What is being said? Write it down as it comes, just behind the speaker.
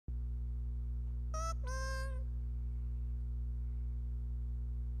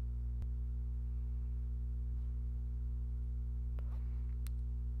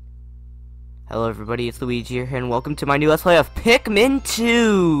Hello everybody, it's Luigi here, and welcome to my new Let's Play of Pikmin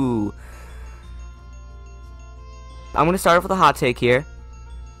 2! I'm gonna start off with a hot take here.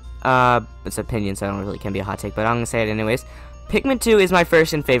 It's opinion, so I don't really can be a hot take, but I'm gonna say it anyways. Pikmin 2 is my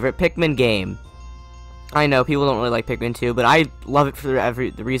first and favorite Pikmin game. I know, people don't really like Pikmin 2, but I love it for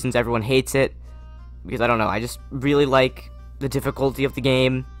the reasons everyone hates it. Because, I don't know, I just really like the difficulty of the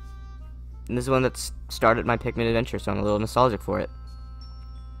game. And this is one that started my Pikmin adventure, so I'm a little nostalgic for it.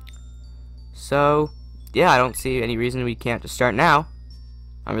 So, yeah, I don't see any reason we can't just start now.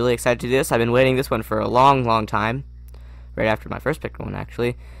 I'm really excited to do this. I've been waiting this one for a long, long time. Right after my first Pikmin one,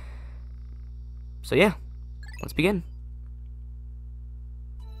 actually. So, yeah, let's begin.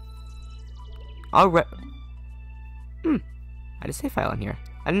 Alright. I had a save file in here.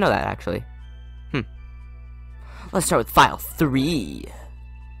 I didn't know that, actually. Let's start with file 3.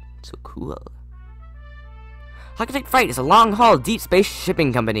 So cool. Arctic Freight is a long-haul deep space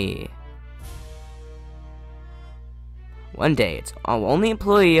shipping company. One day, its only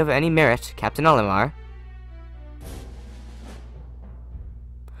employee of any merit, Captain Olimar,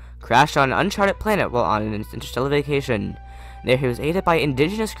 crashed on an uncharted planet while on an interstellar vacation. There he was aided by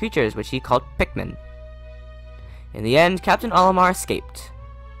indigenous creatures which he called Pikmin. In the end, Captain Olimar escaped.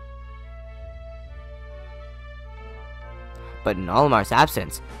 But in Olimar's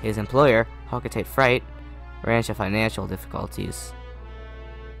absence, his employer, Arctic Freight, ran into financial difficulties.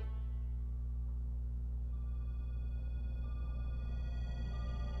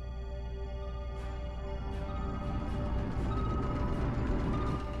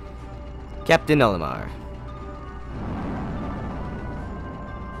 Captain Olimar.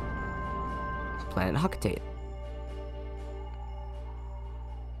 Planet Arctic.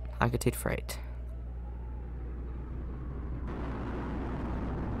 Arctic Freight.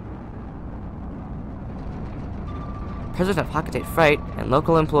 President of Arctic Freight and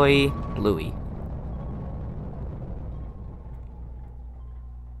local employee, Louis.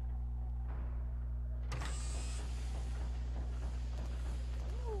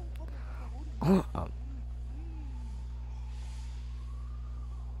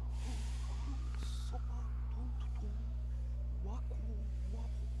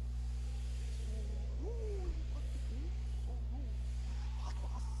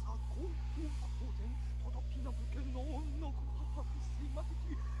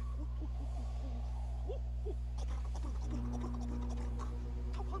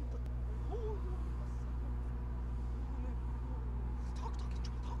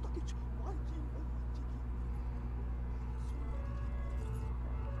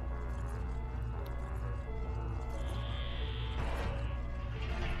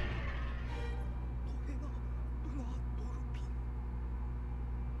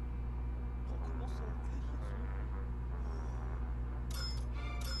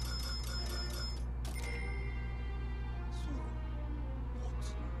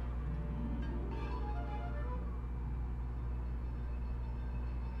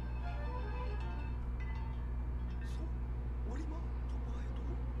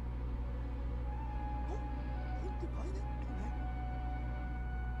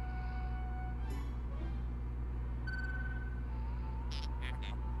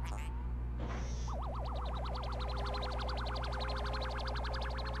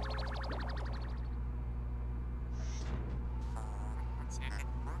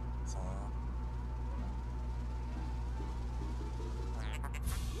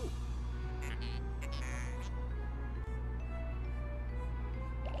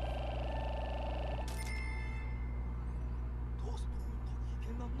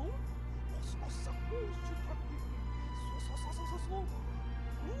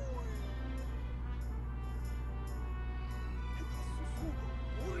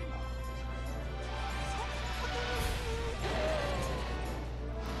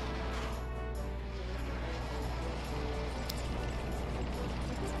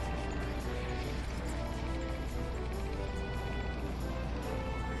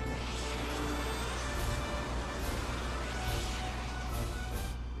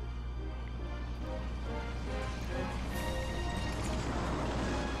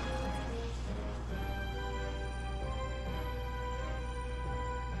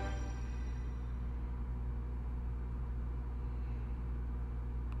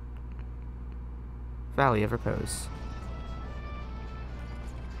 Valley of Repose.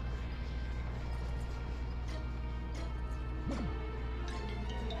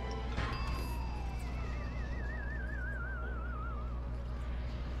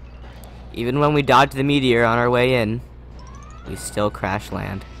 Even when we dodged the meteor on our way in, we still crash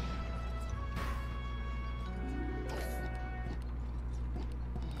land.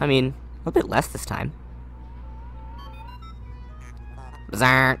 I mean, A bit less this time.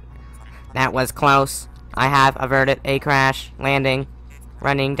 Bizarre. That was close. I have averted a crash. Landing.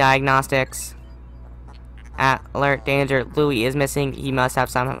 Running diagnostics. At alert danger. Louis is missing. He must have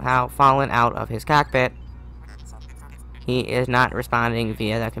somehow fallen out of his cockpit. He is not responding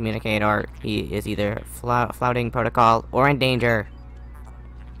via the communicator. He is either flouting protocol or in danger.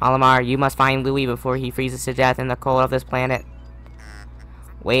 Olimar, you must find Louis before he freezes to death in the cold of this planet.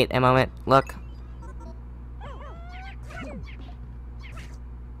 Wait a moment. Look.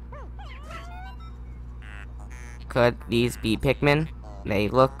 Could these be Pikmin? They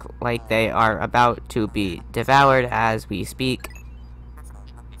look like they are about to be devoured as we speak.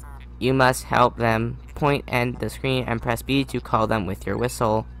 You must help them. Point at the screen and press B to call them with your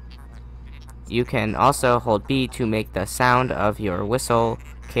whistle. You can also hold B to make the sound of your whistle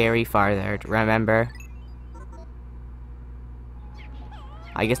carry farther. Remember?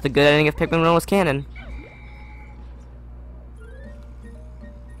 I guess the good ending of Pikmin 1 was canon.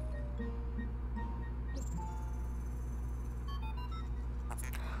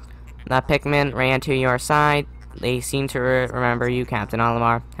 The Pikmin ran to your side. They seem to remember you, Captain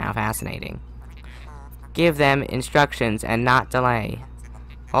Olimar. How fascinating. Give them instructions and not delay.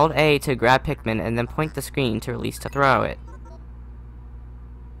 Hold A to grab Pikmin and then point the screen to release to throw it.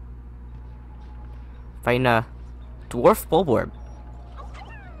 Fighting a dwarf bulborb.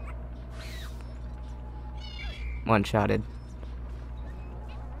 One-shotted.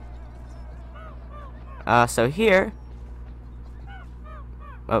 So here...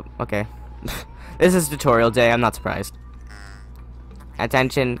 Oh, okay. This is tutorial day, I'm not surprised.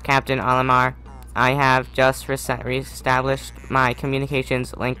 Attention, Captain Olimar. I have just re-established my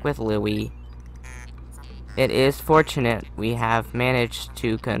communications link with Louis. It is fortunate we have managed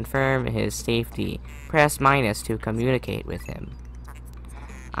to confirm his safety. Press minus to communicate with him.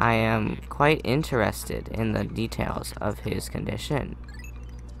 I am quite interested in the details of his condition.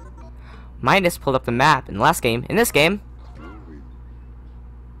 Minus pulled up the map in the last game. In this game,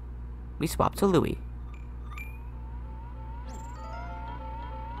 we swap to Louis.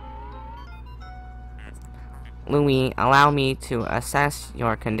 Louis, allow me to assess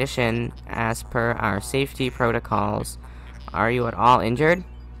your condition as per our safety protocols. Are you at all injured?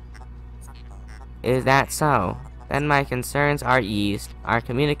 Is that so? Then my concerns are eased. Our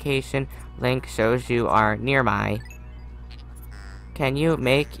communication link shows you are nearby. Can you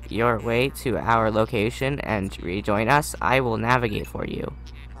make your way to our location and rejoin us? I will navigate for you.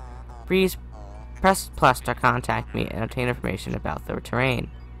 Please press plus to contact me and obtain information about the terrain.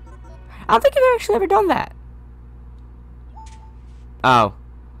 I don't think I've actually ever done that. Oh,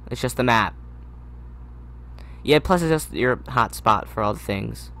 it's just the map. Yeah, plus it's just your hotspot for all the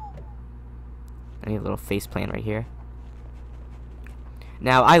things. I need a little face plant right here.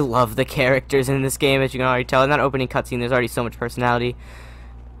 Now, I love the characters in this game, as you can already tell. In that opening cutscene, there's already so much personality.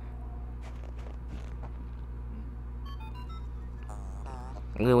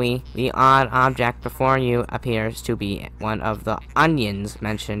 Louis, the odd object before you appears to be one of the onions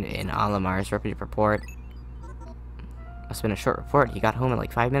mentioned in Olimar's report. Must have been a short report. He got home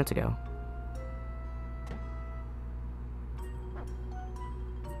like 5 minutes ago.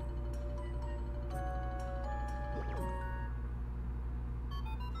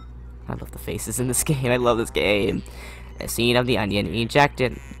 I love the faces in this game. I love this game. The seed of the onion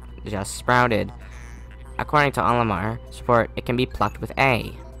ejected just sprouted. According to Olimar's report, it can be plucked with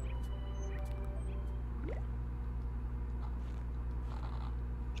A.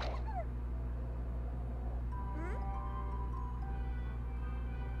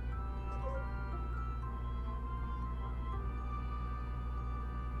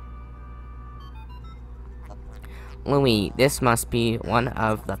 Louis, this must be one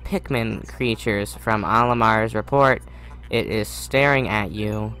of the Pikmin creatures from Olimar's report. It is staring at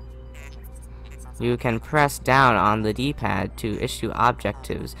you. You can press down on the D-pad to issue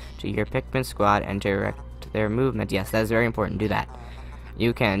objectives to your Pikmin squad and direct their movement. Yes, that is very important. Do that.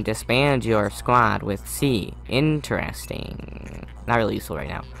 You can disband your squad with C. Interesting. Not really useful right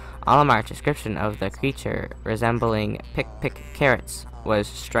now. Olimar's description of the creature resembling pick carrots was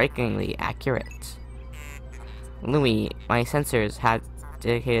strikingly accurate. Louis, my sensors had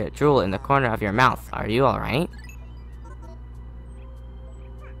dedicated drool in the corner of your mouth. Are you alright?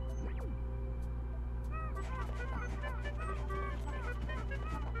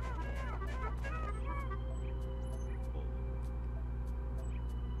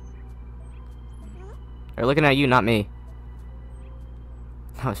 They're looking at you, not me.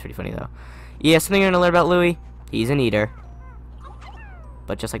 That was pretty funny, though. Yeah, something you're gonna learn about Louis. He's an eater.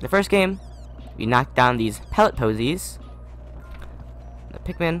 But just like the first game, we knock down these pellet posies. The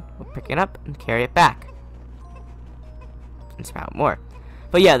Pikmin will pick it up and carry it back. And sprout more.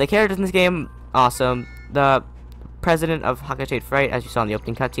 But yeah, the characters in this game, awesome. The president of Hakashade Fright, as you saw in the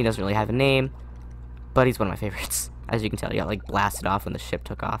opening cutscene, doesn't really have a name. But he's one of my favorites. As you can tell, he got like blasted off when the ship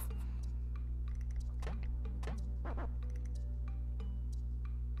took off.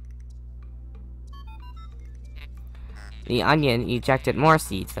 The onion ejected more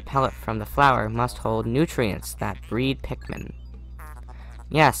seeds. The pellet from the flower must hold nutrients that breed Pikmin.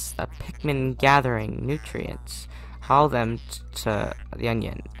 Yes, the Pikmin gathering nutrients. Haul them to the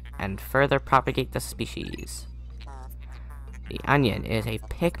onion and further propagate the species. The onion is a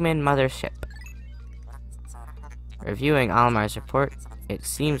Pikmin mothership. Reviewing Almar's report, it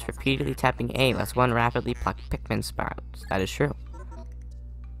seems repeatedly tapping A lets one rapidly pluck Pikmin sprouts. That is true.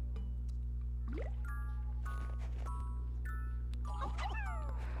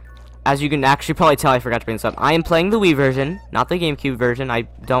 As you can actually probably tell, I forgot to bring this up. I am playing the Wii version, not the GameCube version. I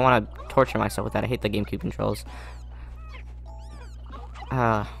don't want to torture myself with that. I hate the GameCube controls.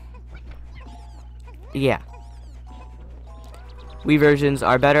 Yeah. Wii versions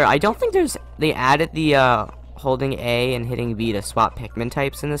are better. I don't think they added the holding A and hitting B to swap Pikmin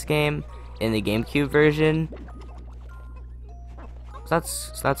types in this game in the GameCube version. So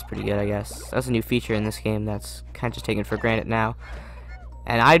that's pretty good, I guess. That's a new feature in this game that's kind of just taken for granted now.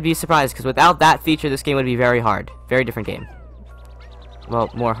 And I'd be surprised, because without that feature, this game would be very hard. Very different game.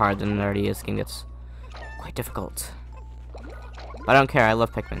 Well, more hard than it already is. This game gets quite difficult. But I don't care, I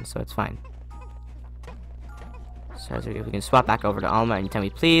love Pikmin, so it's fine. So as we can swap back over to Alma and tell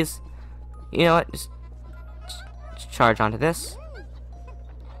me, please. You know what, just charge onto this.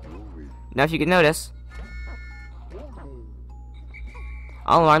 Now if you can notice,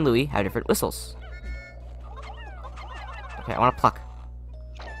 Alma and Louie have different whistles. Okay, I want to pluck.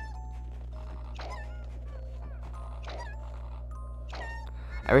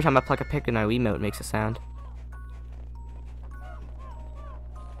 Every time I pluck a Pikmin, my Wiimote makes a sound.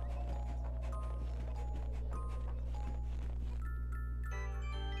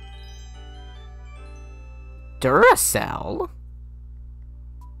 Duracell?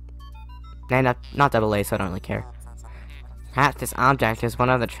 And not double A, so I don't really care. Perhaps this object is one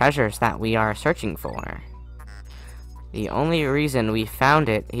of the treasures that we are searching for. The only reason we found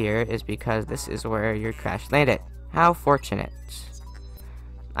it here is because this is where your crash landed. How fortunate.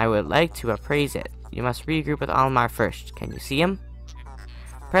 I would like to appraise it. You must regroup with Almar first. Can you see him?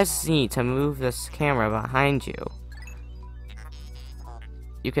 Press Z to move this camera behind you.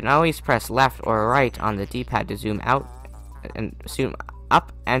 You can always press left or right on the D-pad to zoom out and zoom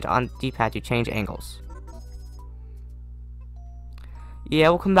up, and on D-pad to change angles. Yeah,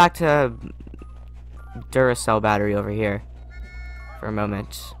 we'll come back to Duracell battery over here for a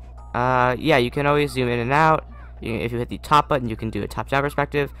moment. Yeah, you can always zoom in and out. If you hit the top button, you can do a top-down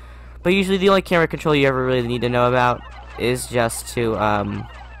perspective. But usually the only camera control you ever really need to know about is just to,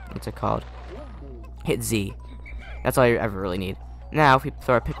 what's it called? Hit Z. That's all you ever really need. Now, if we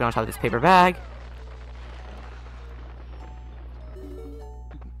throw our Pikmin on top of this paper bag,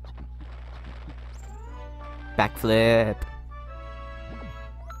 backflip.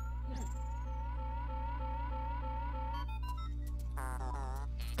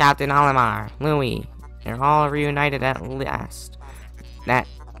 Captain Olimar, Louie, you're all reunited at last.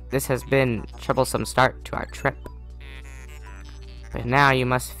 This has been a troublesome start to our trip. But now you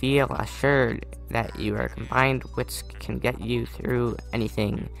must feel assured that your combined wits can get you through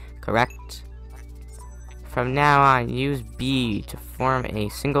anything, correct? From now on, use B to form a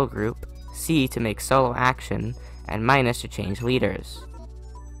single group, C to make solo action, and minus to change leaders.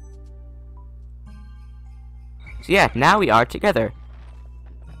 So yeah, now we are together.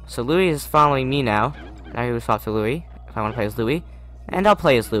 So Louie is following me now. Now he will swap to Louie, if I want to play as Louie. And I'll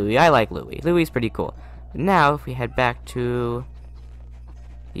play as Louie. I like Louie. Louie's pretty cool. But now, if we head back to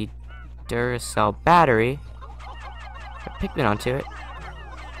the Duracell battery, put Pikmin onto it.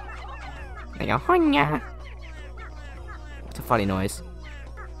 They go, Honya! It's a funny noise.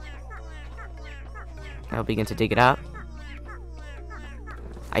 I'll begin to dig it out.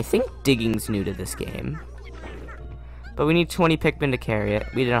 I think digging's new to this game. But we need 20 Pikmin to carry it.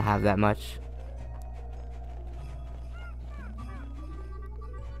 We don't have that much.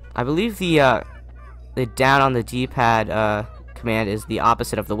 I believe the down on the D-pad command is the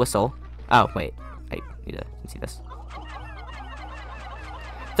opposite of the whistle. Oh, wait. I need to see this.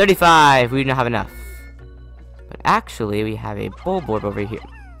 35! We don't have enough. But actually, we have a Bulborb over here.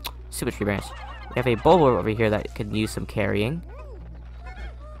 Super tree branch. We have a Bulborb over here that could use some carrying.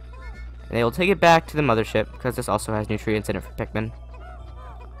 And they will take it back to the mothership, because this also has nutrients in it for Pikmin.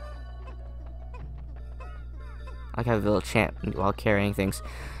 I have a little chant while carrying things.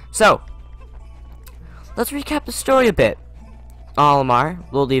 So, let's recap the story a bit.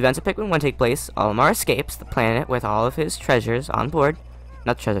 The events of Pikmin 1 take place. Olimar escapes the planet with all of his treasures on board.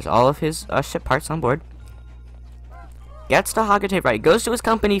 Not treasures, all of his ship parts on board. Gets to Hagate right. Goes to his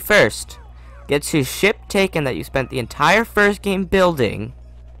company first. Gets his ship taken that you spent the entire first game building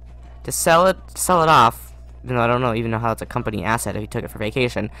to sell it off. Even though I don't even know how it's a company asset if he took it for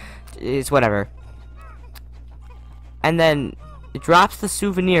vacation. It's whatever. And then drops the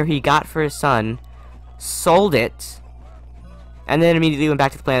souvenir he got for his son, sold it, and then immediately went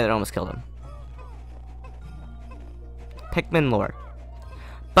back to the planet that almost killed him. Pikmin lore.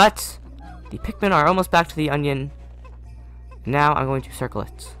 But the Pikmin are almost back to the onion. Now I'm going to circle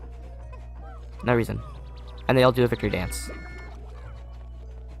it. No reason. And they all do a victory dance.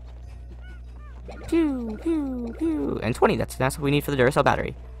 Pew, pew, pew. And 20, that's what we need for the Duracell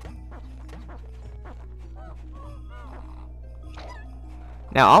battery.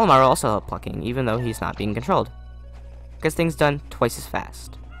 Now Olimar will also help plucking, even though he's not being controlled. Gets things done twice as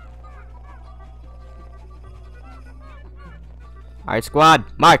fast. Alright, squad,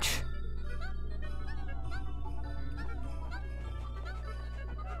 march!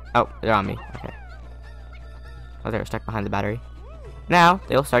 Oh, they're on me. Okay. Oh, they're stuck behind the battery. Now,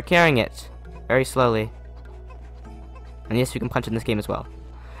 they'll start carrying it. Very slowly. And yes, you can punch in this game as well.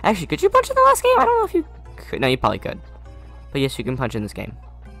 Actually, could you punch in the last game? I don't know if you could. No, you probably could. But yes, you can punch in this game.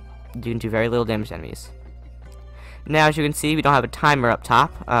 You can do very little damage to enemies. Now, as you can see, we don't have a timer up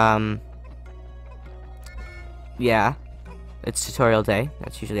top. Yeah. It's tutorial day.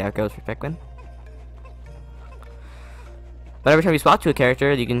 That's usually how it goes for Pikmin. But every time you swap to a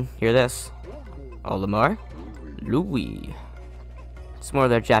character, you can hear this. Olimar, Louis. It's more of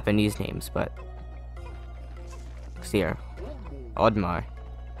their Japanese names, but... here. Olimar.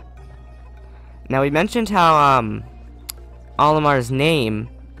 Now, we mentioned how, Olimar's name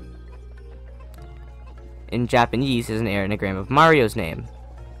in Japanese is an anagram of Mario's name.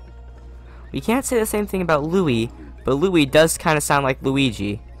 We can't say the same thing about Louis, but Louis does kind of sound like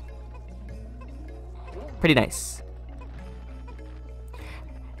Luigi. Pretty nice.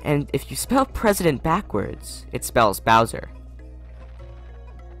 And if you spell president backwards, it spells Bowser.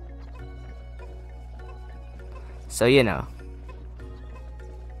 So you know.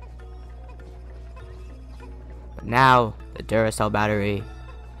 But now, the Duracell battery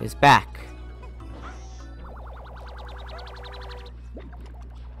is back.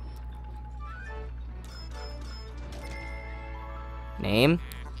 Name?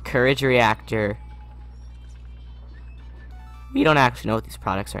 Courage Reactor. We don't actually know what these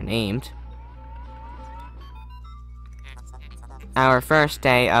products are named. Our first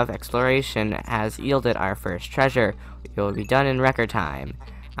day of exploration has yielded our first treasure. It will be done in record time.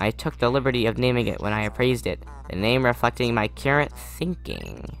 I took the liberty of naming it when I appraised it, the name reflecting my current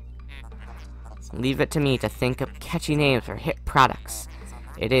thinking. Leave it to me to think of catchy names for hit products.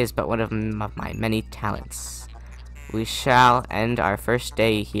 It is but one of my many talents. We shall end our first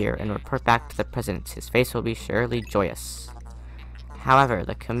day here and report back to the president. His face will be surely joyous. However,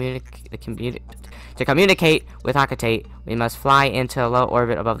 to communicate with Hagate, we must fly into a low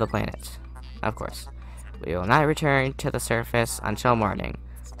orbit above the planet. Of course. We will not return to the surface until morning,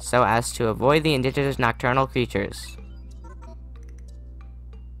 so as to avoid the indigenous nocturnal creatures.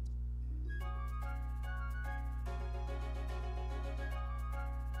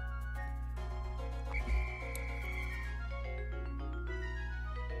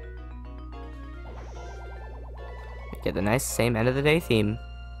 Get the nice same end of the day theme.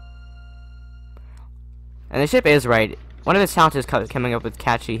 And the ship is right. One of its talents is coming up with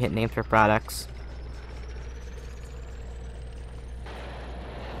catchy hit names for products.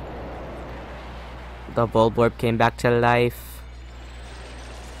 The Bulborb came back to life.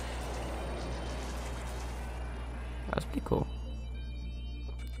 That was pretty cool.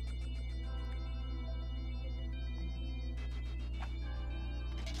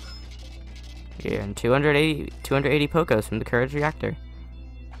 Here, and 280 Pokos from the Courage Reactor.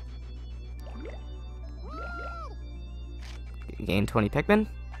 You gained 20 Pikmin.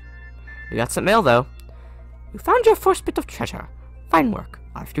 We got some mail, though. You found your first bit of treasure. Fine work.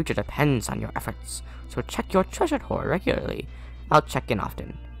 Our future depends on your efforts, so check your treasure hoard regularly. I'll check in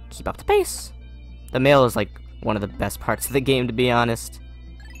often. Keep up the pace. The mail is, like, one of the best parts of the game, to be honest.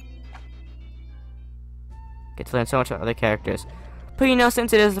 Get to learn so much about other characters. But you know,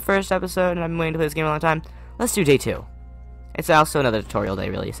 since it is the first episode and I've been waiting to play this game a long time, let's do day 2. It's also another tutorial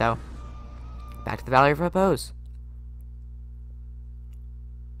day, really, so... back to the Valley of Repose.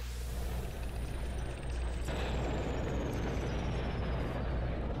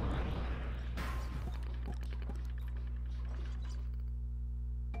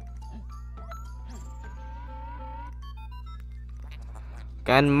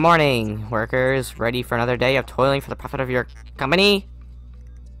 Good morning, workers. Ready for another day of toiling for the profit of your company?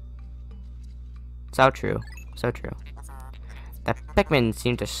 So true. So true. The Pikmin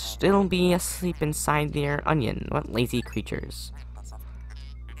seem to still be asleep inside their onion. What lazy creatures.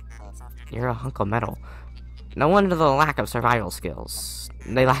 You're a hunk of metal. No wonder the lack of survival skills.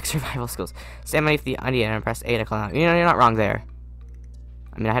 They lack survival skills. Stand beneath the onion and press A to climb out. You know, you're not wrong there.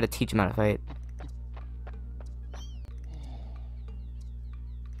 I mean, I had to teach him how to fight.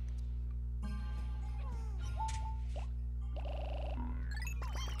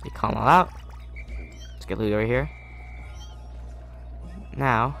 You call them all out. Let's get loot over here.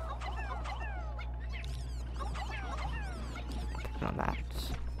 Now, on that.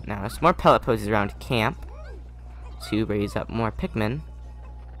 Now, there's more pellet poses around camp to raise up more Pikmin.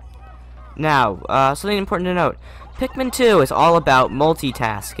 Now, something important to note. Pikmin 2 is all about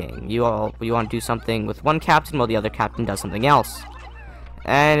multitasking. You want to do something with one captain while the other captain does something else.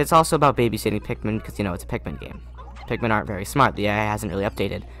 And it's also about babysitting Pikmin because, you know, it's a Pikmin game. Pikmin aren't very smart. The AI hasn't really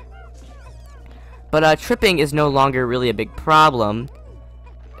updated. But tripping is no longer really a big problem.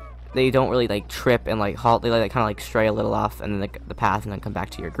 They don't really like trip and like halt. They like kind of like stray a little off and then the path and then come back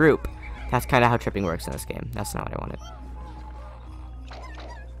to your group. That's kind of how tripping works in this game. That's not what I wanted.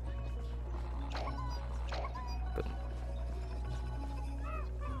 Boom.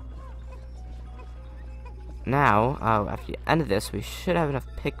 Now, after the end of this, we should have enough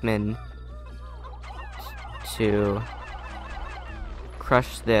Pikmin to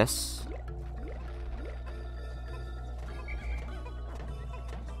crush this.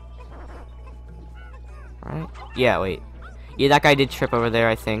 Right? Yeah, wait. Yeah, that guy did trip over there,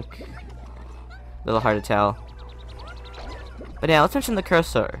 I think. A little hard to tell. But yeah, let's mention the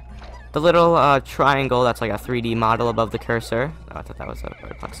cursor. The little triangle that's like a 3D model above the cursor. Oh, I thought that was a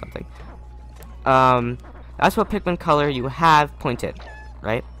plus something. That's what Pikmin color you have pointed,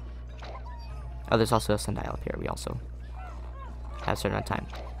 right? Oh, there's also a sundial up here. We also have a certain amount of time.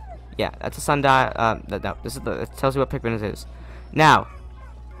 Yeah, that's a sundial. No, this is it tells you what Pikmin it is. Now,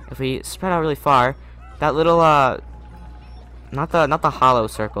 if we spread out really far, that little not the hollow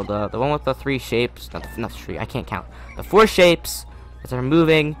circle, the one with the 3 shapes, not the 3, I can't count. The 4 shapes that are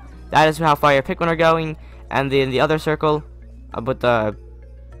moving, that is how far your Pikmin are going, and then the other circle with the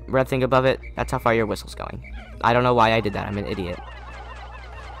red thing above it, that's how far your whistle's going. I don't know why I did that, I'm an idiot.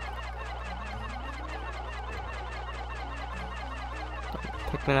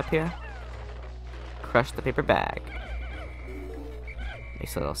 Pikmin up here. Crush the paper bag.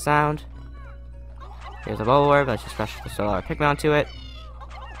 Makes a little sound. Here's a bubble orb. Let's just rush the solar Pikmin onto it.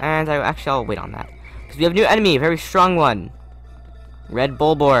 And I'll wait on that. Because we have a new enemy, a very strong one. Red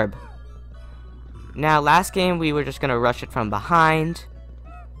Bulborb. Now, last game we were just going to rush it from behind.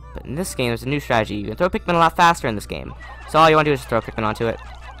 But in this game, there's a new strategy. You can throw Pikmin a lot faster in this game. So all you want to do is just throw Pikmin onto it.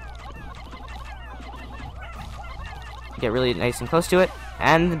 Get really nice and close to it.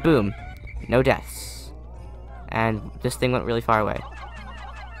 And boom. No deaths. And this thing went really far away.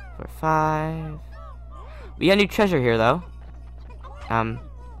 4, 5... We got new treasure here, though. The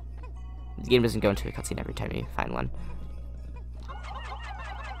game doesn't go into a cutscene every time you find one.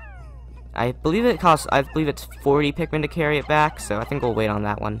 I believe it's 40 Pikmin to carry it back, so I think we'll wait on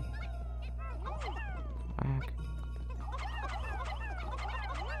that one.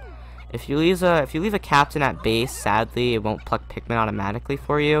 If you leave a captain at base, sadly, it won't pluck Pikmin automatically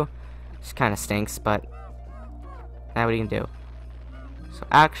for you. Just kind of stinks, but now what are you gonna do? So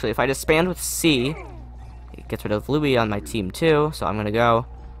actually, if I just spam with C, it gets rid of Louie on my team too, so I'm gonna go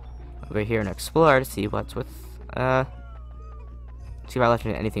over here and explore to see what's with, see if I left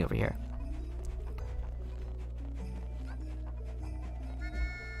anything over here.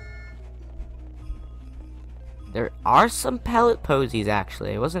 There are some pellet posies,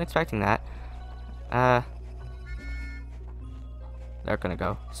 actually. I wasn't expecting that. They're gonna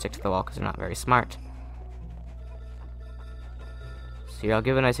go stick to the wall because they're not very smart. So here, I'll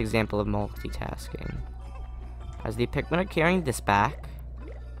give a nice example of multitasking. As the Pikmin are carrying this back.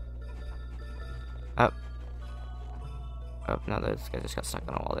 Oh, no, those guys just got stuck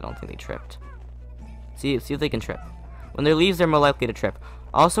on a wall. I don't think they tripped. See if they can trip. When they're leaves, they're more likely to trip.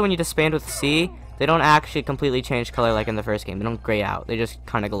 Also, when you disband with C, they don't actually completely change color like in the first game. They don't gray out. They just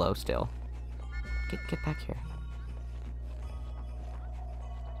kind of glow still. Get back here.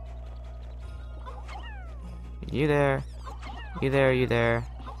 You there. You there, you there.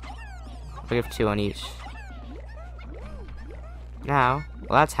 We have 2 on each. Now,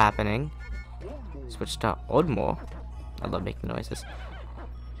 while that's happening, switch to Odmo. I love making noises.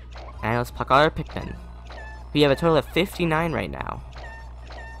 And let's pluck all our Pikmin. We have a total of 59 right now.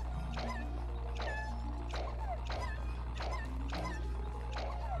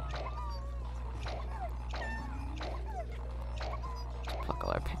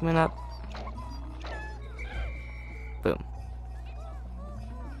 Pikmin up. Boom.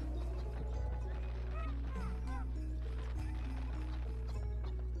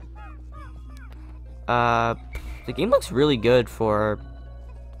 The game looks really good for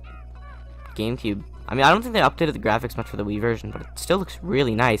GameCube. I mean, I don't think they updated the graphics much for the Wii version, but it still looks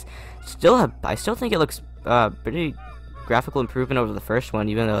really nice. I still think it looks pretty graphical improvement over the first one,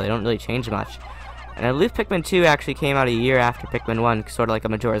 even though they don't really change much. And I believe Pikmin 2 actually came out a year after Pikmin 1, sort of like a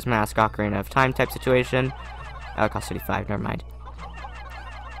Majora's Mask, Ocarina of Time type situation. Oh, it cost 35, never mind.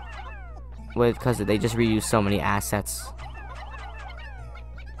 Because they just reused so many assets.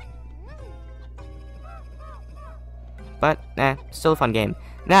 But, still a fun game.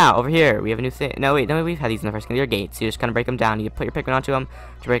 Now, over here, we have a new thing. No, wait, no, we've had these in the first game. They're gates. You just kind of break them down. You put your Pikmin onto them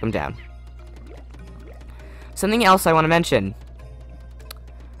to break them down. Something else I want to mention.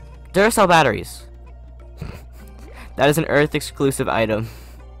 Duracell batteries. That is an Earth exclusive item.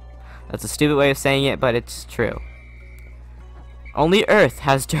 That's a stupid way of saying it, but it's true. Only Earth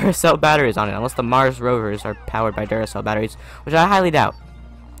has Duracell batteries on it, unless the Mars rovers are powered by Duracell batteries, which I highly doubt.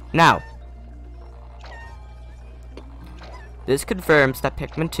 Now, this confirms that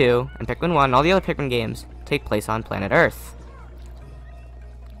Pikmin 2 and Pikmin 1 and all the other Pikmin games take place on planet Earth.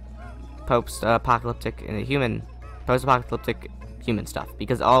 Post-apocalyptic human stuff,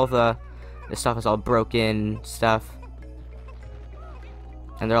 because all of this stuff is all broken stuff,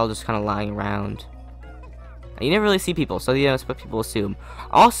 and they're all just kind of lying around. And you never really see people, so that's what people assume.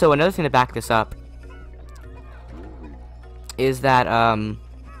 Also, another thing to back this up is that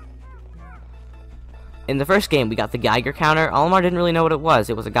in the first game we got the Geiger counter. Olimar didn't really know what it was.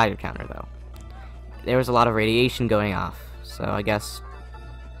 It was a Geiger counter, though. There was a lot of radiation going off, so I guess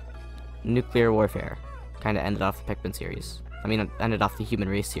nuclear warfare kind of ended off the Pikmin series. I mean, it ended off the human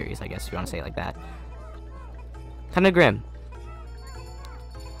race series, I guess, if you want to say it like that. Kind of grim.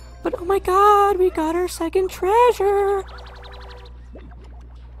 But oh my god, we got our second treasure!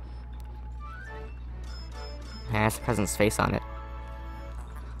 That's the president's face on it.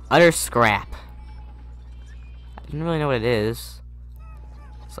 Utter scrap. I didn't really know what it is.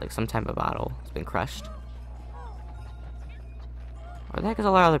 It's like some type of bottle. It's been crushed. Where the heck is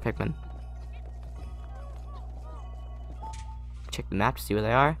all our other Pikmin? Check the map to see where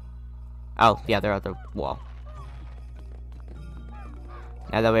they are. Oh, yeah, they're at the wall.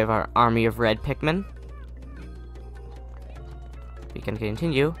 Now that we have our army of red Pikmin, we can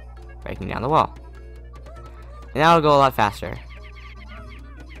continue breaking down the wall. And now it'll go a lot faster.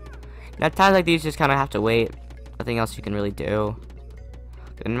 Now, times like these, you just kind of have to wait. Nothing else you can really do.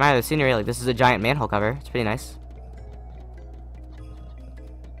 And admire the scenery. Like, this is a giant manhole cover. It's pretty nice.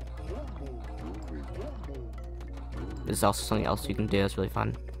 This is also something else you can do that's really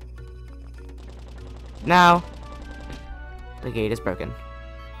fun. Now, the gate is broken.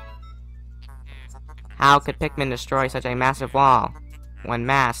 How could Pikmin destroy such a massive wall? When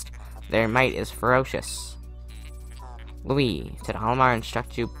masked, their might is ferocious. Louis, did Olimar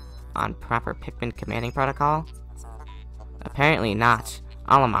instruct you on proper Pikmin commanding protocol? Apparently not.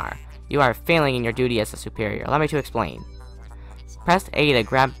 Olimar, you are failing in your duty as a superior. Allow me to explain. Press A to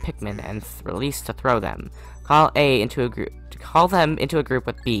grab Pikmin and release to throw them. Call them into a group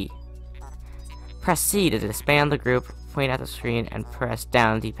with B. Press C to disband the group, point at the screen, and press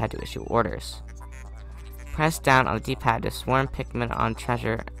down the D-pad to issue orders. Press down on the D-pad to swarm Pikmin on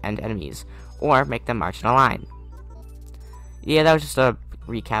treasure and enemies, or make them march in a line. Yeah, that was just a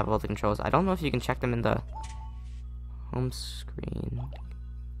recap of all the controls. I don't know if you can check them in the home screen.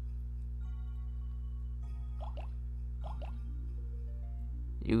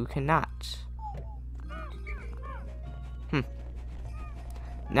 You cannot.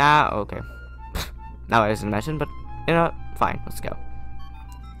 Now, okay. Now I didn't mention, but you know, fine, let's go.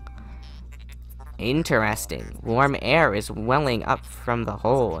 Interesting. Warm air is welling up from the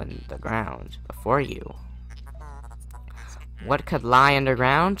hole in the ground before you. What could lie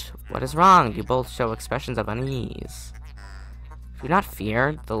underground? What is wrong? You both show expressions of unease. Do not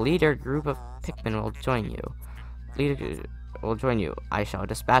fear. The leader group of Pikmin will join you. I shall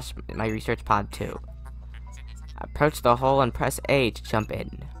dispatch my research pod too. Approach the hole and press A to jump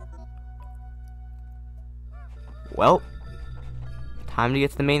in. Well, time to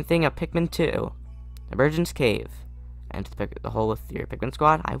get to the main thing of Pikmin 2. Emergence Cave. Enter the hole with your Pikmin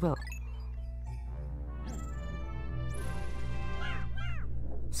squad? I will.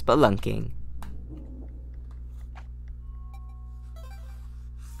 Spelunking.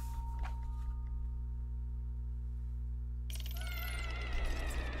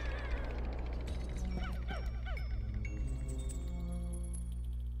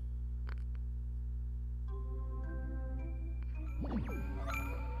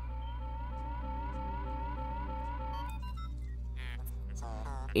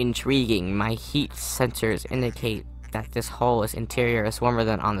 Intriguing. My heat sensors indicate that this hole is interior is warmer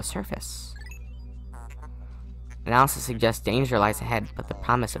than on the surface. Analysis suggests danger lies ahead, but the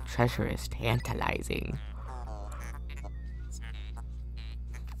promise of treasure is tantalizing.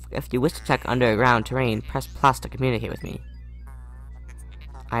 If you wish to check underground terrain, press plus to communicate with me.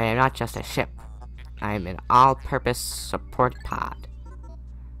 I am not just a ship. I am an all-purpose support pod.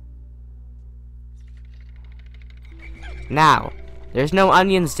 Now, there's no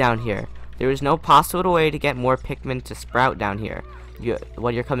onions down here. There is no possible way to get more Pikmin to sprout down here.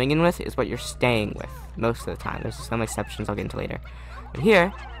 What you're coming in with is what you're staying with most of the time. There's some exceptions I'll get into later. But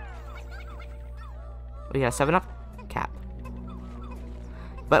here, we got a 7-Up cap.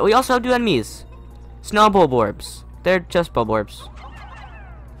 But we also have two enemies. Snow Bulborbs. They're just Bulborbs.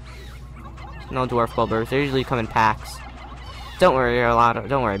 No dwarf Bulborbs. They usually come in packs. Don't worry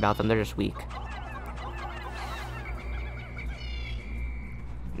about them. They're just weak.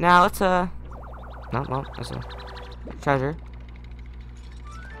 Now let's no, that's a treasure.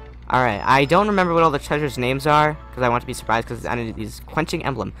 Alright, I don't remember what all the treasures' names are, because I want to be surprised, because I need these Quenching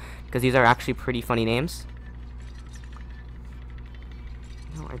Emblem, because these are actually pretty funny names.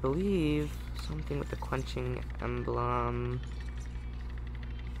 No, I believe something with the Quenching Emblem.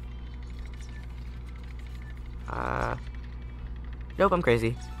 Nope, I'm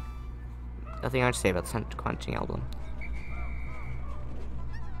crazy. Nothing I have to say about the Quenching Emblem.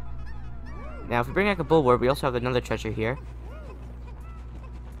 Now, if we bring back a Bulwark, we also have another treasure here.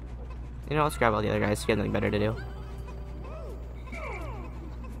 You know, let's grab all the other guys. We have nothing better to do.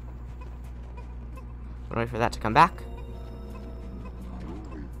 We'll wait for that to come back.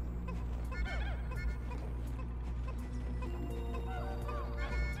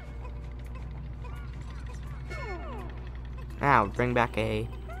 Now, bring back a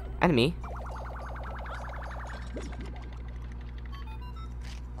enemy.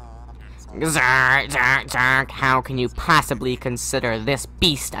 Zark, zark, zark, how can you possibly consider this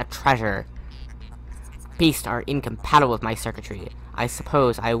beast a treasure? Beasts are incompatible with my circuitry. I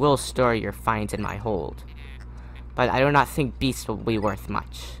suppose I will store your finds in my hold. But I do not think beasts will be worth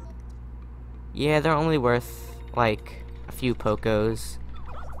much. Yeah, they're only worth, like, a few Pokos.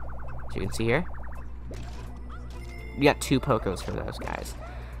 As you can see here. We got 2 Pokos for those guys.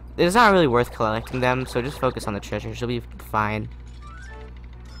 It's not really worth collecting them, so just focus on the treasures. You'll be fine.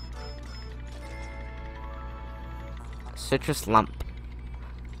 Citrus Lump.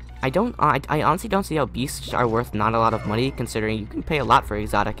 I honestly don't see how beasts are worth not a lot of money, considering you can pay a lot for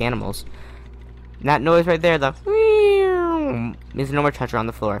exotic animals. And that noise right there, the means no more treasure on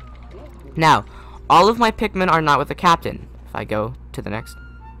the floor. Now, all of my Pikmin are not with the captain. If I go to the next.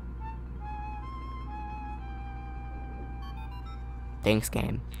 Thanks,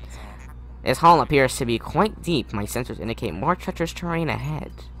 game. This hole appears to be quite deep. My sensors indicate more treacherous terrain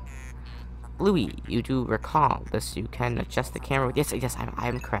ahead. Louis, you do recall this. You can adjust the camera with... Yes,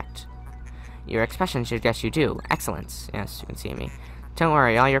 I'm correct. Your expression suggests you do. Excellent. Yes, you can see me. Don't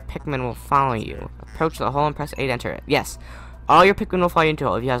worry, all your Pikmin will follow you. Approach the hole and press A to enter it. Yes, all your Pikmin will follow you into the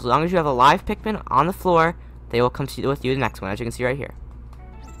hole. As long as you have a live Pikmin on the floor, they will come with you the next one, as you can see right here.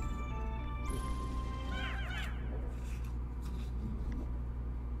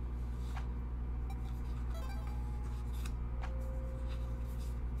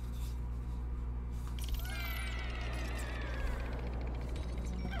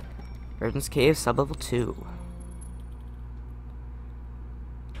 Burden's Cave, sub-level 2.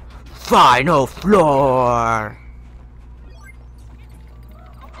 Final floor!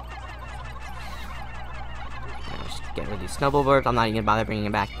 Just get rid of these snowballboards. I'm not even gonna bother bringing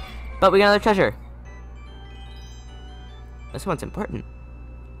them back. But we got another treasure. This one's important.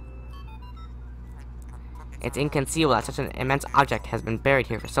 It's inconceivable that such an immense object has been buried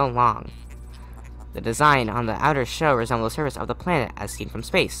here for so long. The design on the outer shell resembles the surface of the planet as seen from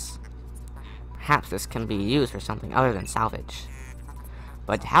space. Perhaps this can be used for something other than salvage.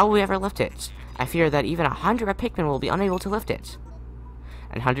 But how will we ever lift it? I fear that even 100 Pikmin will be unable to lift it.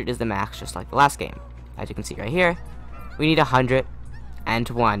 And 100 is the max, just like the last game. As you can see right here, we need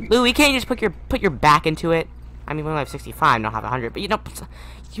 101. Louie, can't you just put your back into it? I mean, we only have 65, not have 100, but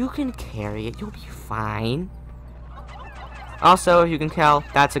you can carry it. You'll be fine. Also, if you can tell,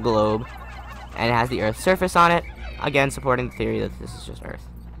 that's a globe, and it has the Earth's surface on it. Again, supporting the theory that this is just Earth.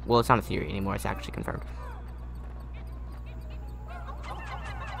 Well, it's not a theory anymore, it's actually confirmed.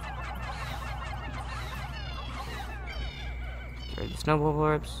 Get rid of the snowball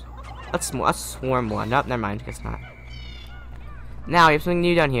orbs. Let's swarm one. Nope, never mind, guess not. Now, we have something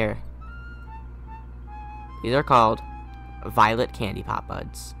new down here. These are called Violet Candy Pop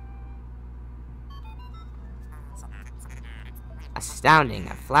Buds. Astounding,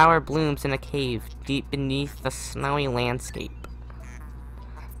 a flower blooms in a cave deep beneath the snowy landscape.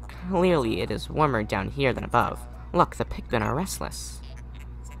 Clearly, it is warmer down here than above. Look, the Pikmin are restless.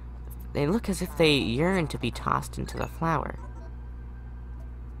 They look as if they yearn to be tossed into the flower.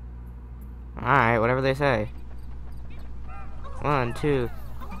 Alright, whatever they say. 1, 2,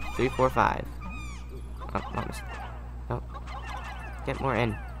 3, 4, 5. Oh, almost. Oh. Get more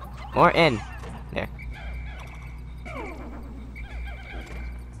in. More in! There.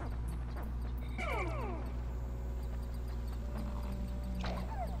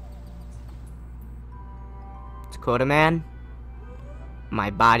 To quote a man, my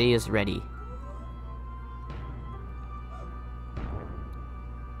body is ready.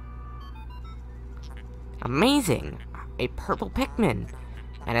 Amazing! A purple Pikmin.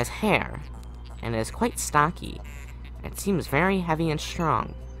 It has hair, and it is quite stocky. It seems very heavy and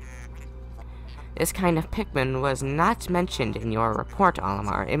strong. This kind of Pikmin was not mentioned in your report,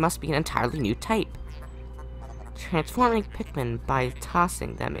 Olimar. It must be an entirely new type. Transforming Pikmin by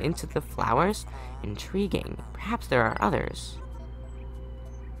tossing them into the flowers? Intriguing. Perhaps there are others.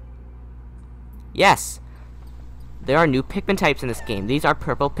 Yes! There are new Pikmin types in this game. These are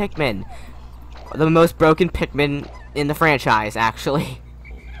purple Pikmin. The most broken Pikmin in the franchise, actually.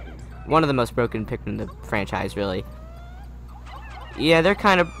 One of the most broken Pikmin in the franchise, really. Yeah, they're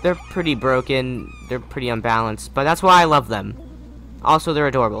pretty broken. They're pretty unbalanced, but that's why I love them. Also, they're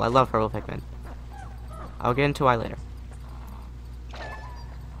adorable. I love purple Pikmin. I'll get into why later.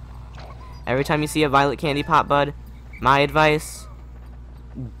 Every time you see a violet candy pop, bud, my advice,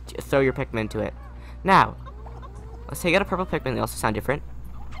 throw your Pikmin into it. Now, let's take out a purple Pikmin. They also sound different.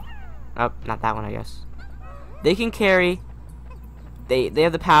 Oh, not that one, I guess. They can carry... They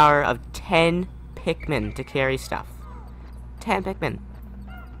have the power of 10 Pikmin to carry stuff. 10 Pikmin.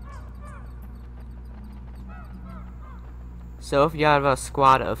 So if you have a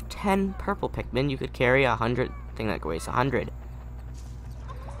squad of 10 purple Pikmin, you could carry 100 thing that weighs 100.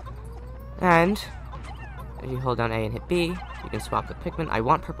 And if you hold down A and hit B, you can swap the Pikmin. I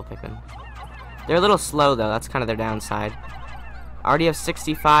want purple Pikmin. They're a little slow though, that's kind of their downside. I already have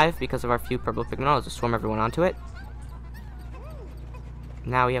 65 because of our few purple Pikmin. I'll just swarm everyone onto it.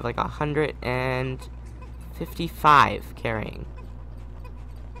 Now we have like 155 carrying.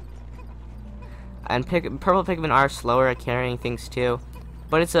 And purple Pikmin are slower at carrying things too,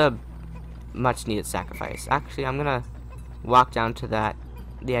 but it's a much needed sacrifice. Actually, I'm gonna walk down to the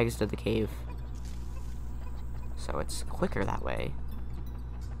exit of the cave, so it's quicker that way.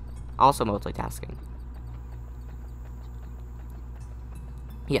 Also multitasking.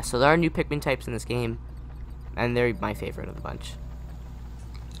 Yeah, so there are new Pikmin types in this game, and they're my favorite of the bunch.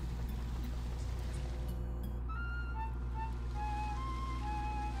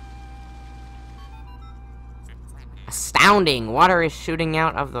 Astounding! Water is shooting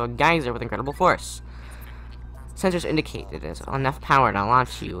out of the geyser with incredible force. Sensors indicate it has enough power to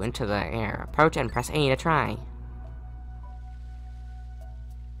launch you into the air. Approach and press A to try.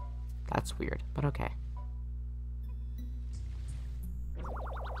 That's weird, but okay.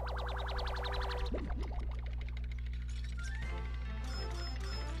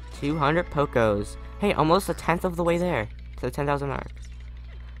 $200 Pokos. Hey, almost a tenth of the way there to the 10,000 mark.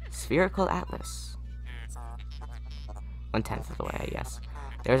 Spherical Atlas. 1/10 of the way, I guess.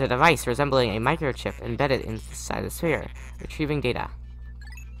 There's a device resembling a microchip embedded inside the sphere, retrieving data.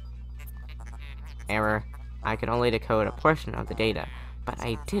 Error. I can only decode a portion of the data, but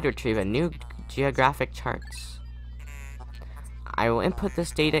I did retrieve a new geographic charts. I will input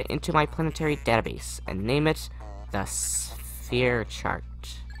this data into my planetary database and name it the Sphere Chart.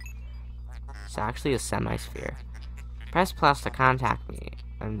 It's actually a semi-sphere. Press plus to contact me,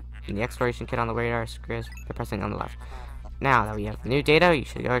 and the exploration kit on the radar screws by pressing on the left. Now that we have new data, you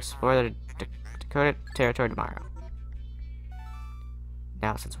should go explore the Dakota territory tomorrow.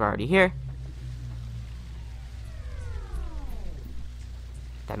 Now, since we're already here,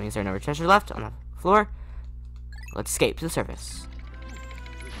 that means there are no treasure left on the floor. Let's escape to the surface.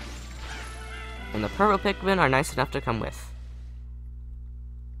 And the purple Pikmin are nice enough to come with.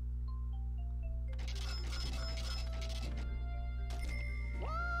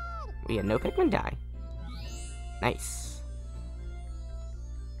 We had no Pikmin die. Nice.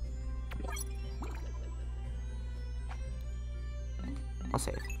 I'll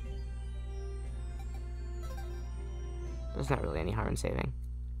save. There's not really any harm in saving.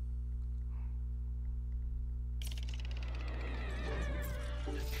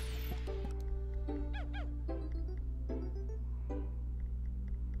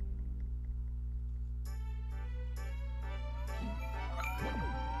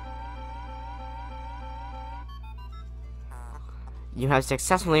 You have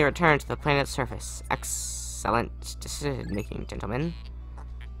successfully returned to the planet's surface. Excellent decision-making, gentlemen.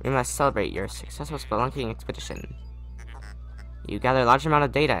 We must celebrate your successful spelunking expedition. You gather a large amount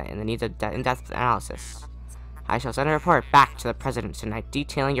of data and the needs of in-depth analysis. I shall send a report back to the President tonight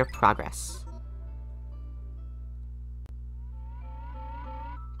detailing your progress.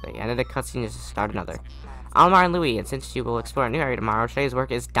 The end of the cutscene is to start another. Almar and Louis, and since you will explore a new area tomorrow, today's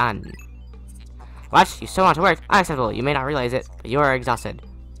work is done. What? You still want to work? Unacceptable. You may not realize it, but you are exhausted.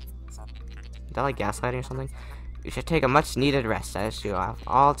 Is that like gaslighting or something? You should take a much-needed rest, as you have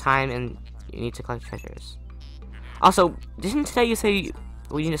all time and you need to collect treasures. Also, didn't today you say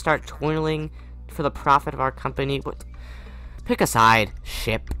we need to start toiling for the profit of our company? What? Pick a side,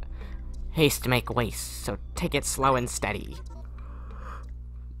 ship. Haste make waste, so take it slow and steady.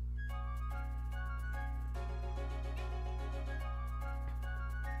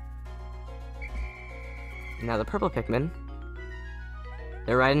 Now the purple Pikmin,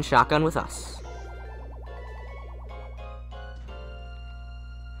 they're riding shotgun with us.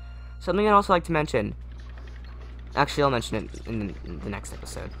 Something I'd also like to mention, actually I'll mention it in the next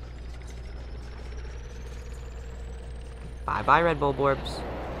episode. Bye bye Red Bulborbs,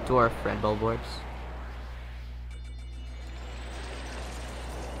 Dwarf Red Bulborbs.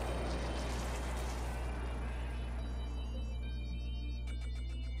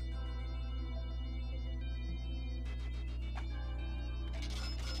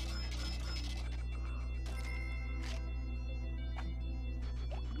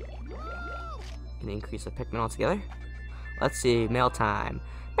 And increase the Pikmin altogether. Let's see, mail time.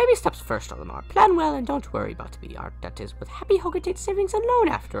 Baby steps first, Olimar. Plan well and don't worry about to be our debtors with happy Hogatate savings alone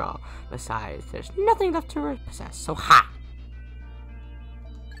after all. Besides, there's nothing left to repossess, so ha!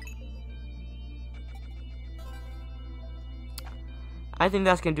 I think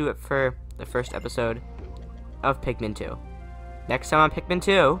that's gonna do it for the first episode of Pikmin 2. Next time on Pikmin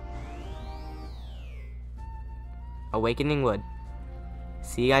 2, Awakening Wood.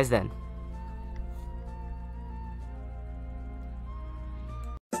 See you guys then.